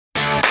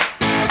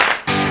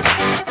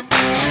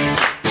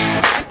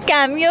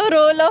cameo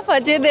role of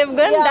Ajay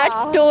Devgan that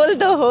stole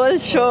the whole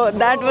show.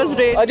 That was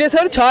great. Ajay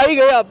sir छा ही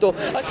गए आप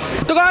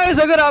तो guys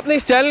अगर आपने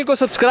इस चैनल को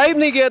सब्सक्राइब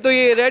नहीं किया तो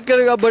ये रेड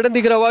कलर का बटन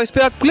दिख रहा होगा, इस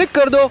पे आप क्लिक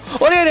कर दो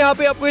और यार यहाँ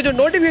पे आपको ये जो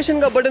नोटिफिकेशन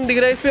का बटन दिख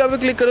रहा है इस पे आप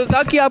क्लिक कर दो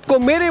ताकि आपको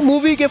मेरे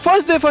मूवी के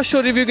first day first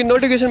show review की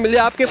नोटिफिकेशन मिल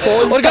जाए आपके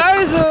फोन। और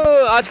गाइस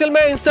आजकल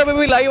मैं इंस्टा पे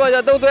भी लाइव आ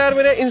जाता हूँ तो यार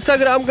मेरे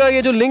इंस्टाग्राम का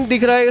ये जो लिंक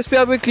दिख रहा है इस पे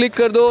आप क्लिक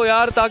कर दो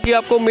यार ताकि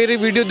आपको मेरी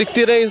वीडियो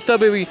दिखती रहे इंस्टा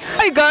पे भी।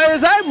 Hi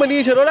guys, I am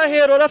Manish Arora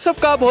here और आप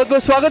सबका बहुत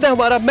बहुत स्वागत है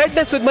हमारा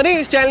मैडनेस विद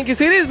मनीष चैनल की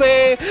सीरीज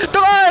में।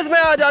 तो गाइस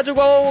मैं आज आ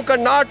चुका हूँ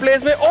कर्नाट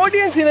प्लेस में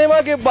ऑडियंस सिनेमा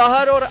के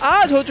बाहर और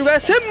आज हो चुका है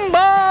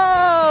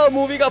सिम्बा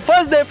मूवी का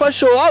first day first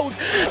show out.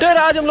 तो यार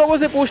आज हम लोगों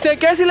से पूछते हैं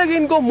कैसी लगी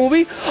इनको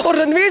मूवी और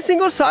रणवीर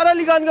सिंह और सारा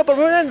अली खान का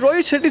परफॉर्मेंस,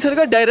 रोहित शेट्टी सर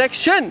का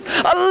डायरेक्शन।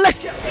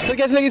 सर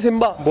कैसी लगी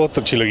सिम्बा? बहुत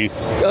अच्छी लगी।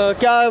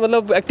 क्या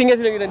मतलब एक्टिंग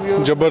कैसी लगी रणवीर?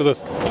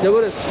 जबरदस्त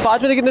जबरदस्त।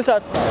 5 में से कितने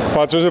स्टार?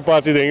 5 में से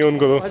 5 ही देंगे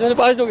उनको तो। 5 में से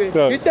 5 दोगे?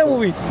 हिट है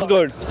movie.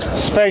 Good,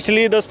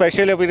 specially the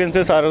special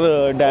appearances are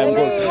damn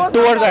good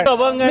towards that.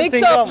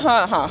 Mix of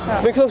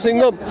mix of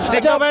Singham.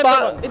 अच्छा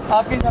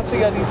आपके हिसाब से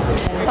क्या थी?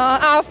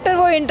 आफ्टर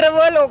वो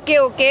इंटरवल ओके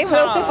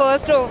उससे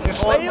first row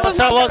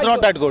was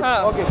not that good.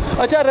 Okay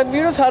अच्छा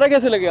रणवीर और सारा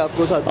कैसे लगे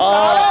आपको साथ?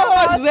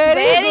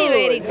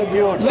 Very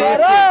good.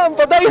 सारा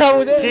पता ही था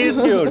मुझे। She is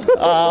cute,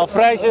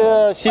 fresh,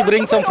 she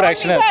brings some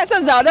freshness. ऐसा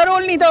ज्यादा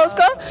रोल नहीं था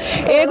उसका,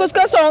 एक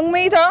उसका सॉन्ग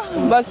में ही था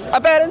बस,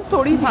 अपीयरेंस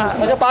थोड़ी थी।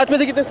 अच्छा 5 में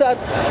से कितने स्टार?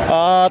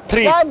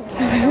 3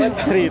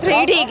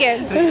 ठीक है।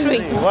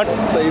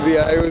 सही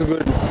दिया, इट वाज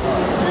गुड।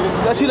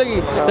 अच्छी लगी।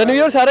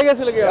 रणवीर और सारा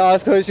कैसे लगे?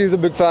 Ask her, she's a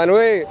big fan.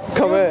 Wait,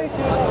 come here.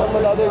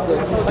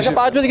 अच्छा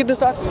 5 में से कितने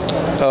star?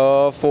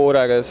 4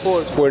 I guess.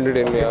 4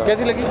 entertainment. Yeah.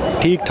 कैसी लगी?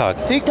 ठीक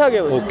ठाक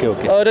है बस।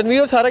 ओके। और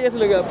रणवीर और सारा कैसे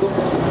लगे आपको?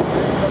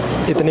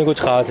 इतने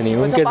कुछ खास नहीं,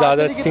 उनके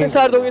ज्यादा कितने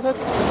स्टार दोगे सर?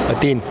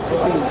 3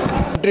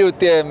 एंट्री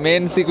होती है,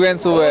 मेन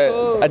सीक्वेंस हुआ है,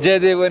 अजय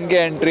देवगन की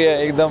एंट्री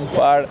है एकदम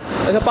फाड़।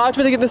 अच्छा 5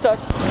 में से कितने स्टार?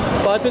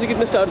 5 में से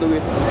कितने स्टार दोगे?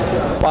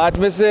 5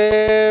 में से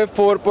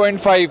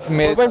 4.5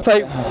 में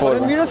 4.5।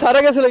 रणवीर और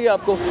सारा कैसे लगे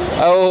आपको?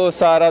 ओ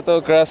सारा तो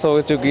क्रश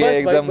हो चुकी है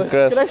एकदम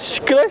क्रश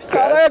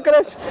सारा का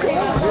क्रश।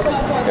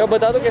 क्या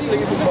बता दो कैसे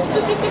लगी सिम्बा?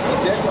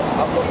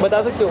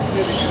 बता सकते हो?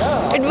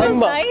 It was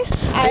nice.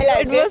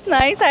 It was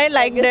nice. I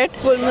liked it.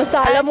 Full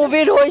masala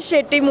movie, Rohit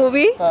Shetty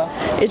movie.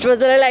 It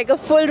was like a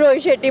full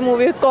Rohit Shetty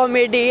movie,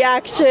 comedy,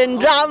 action,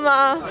 drama,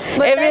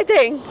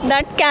 everything.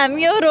 That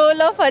cameo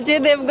role of Ajay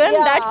Devgan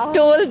that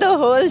stole the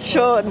whole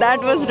show. That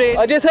was great.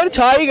 Ajay sir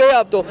छा ही गए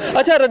आप तो।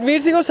 अच्छा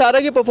रणवीर सिंह और सारा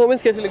की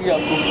performance कैसी लगी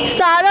आपको?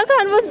 Sara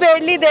Khan was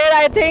barely there,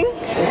 I think.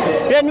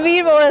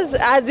 Ranveer was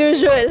as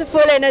usual,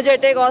 full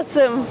energetic,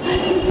 awesome.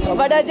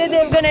 But Ajay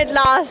Devgan at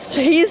last,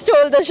 he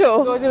stole the show.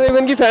 Ajay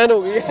Devgan की फैन हो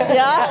गई।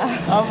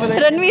 Yeah.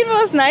 Ranveer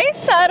was nice.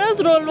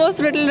 Sara's role was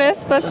little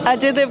less, but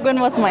Ajay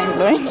Devgan was mind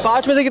blowing.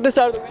 5 में से कितने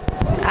star दोगे?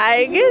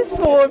 I guess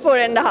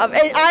 4.5.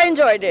 I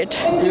enjoyed it.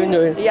 You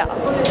enjoyed? Yeah.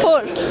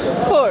 4.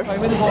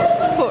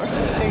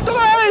 तो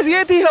guys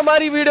ये थी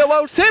हमारी वीडियो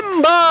अबाउट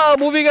सिम्बा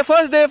मूवी के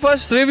फर्स्ट डे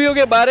फर्स्ट रिव्यू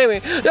के बारे में।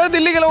 जरा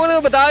दिल्ली के लोगों ने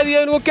बता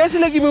दिया उनको कैसी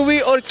लगी मूवी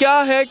और क्या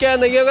है क्या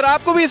नहीं है। अगर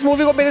आपको भी इस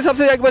मूवी को मेरे हिसाब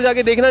से एक बार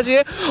जाके देखना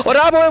चाहिए और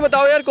आप हमें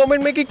बताओ यार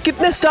कमेंट में कि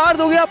कितने स्टार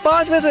दोगे आप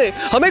 5 में से।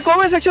 हमें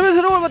कमेंट सेक्शन में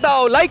जरूर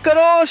बताओ, लाइक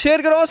करो,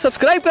 शेयर करो,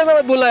 सब्सक्राइब करना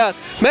मत भूलना यार।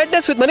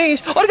 Madness with Manish.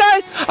 और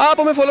गाइस आप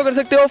हमें फॉलो कर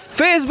सकते हो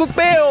फेसबुक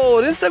पे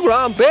और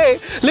इंस्टाग्राम पे,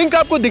 लिंक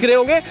आपको दिख रहे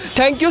होंगे।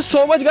 Thank you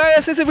so much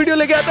guys, ऐसे वीडियो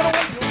लेके आते रहो।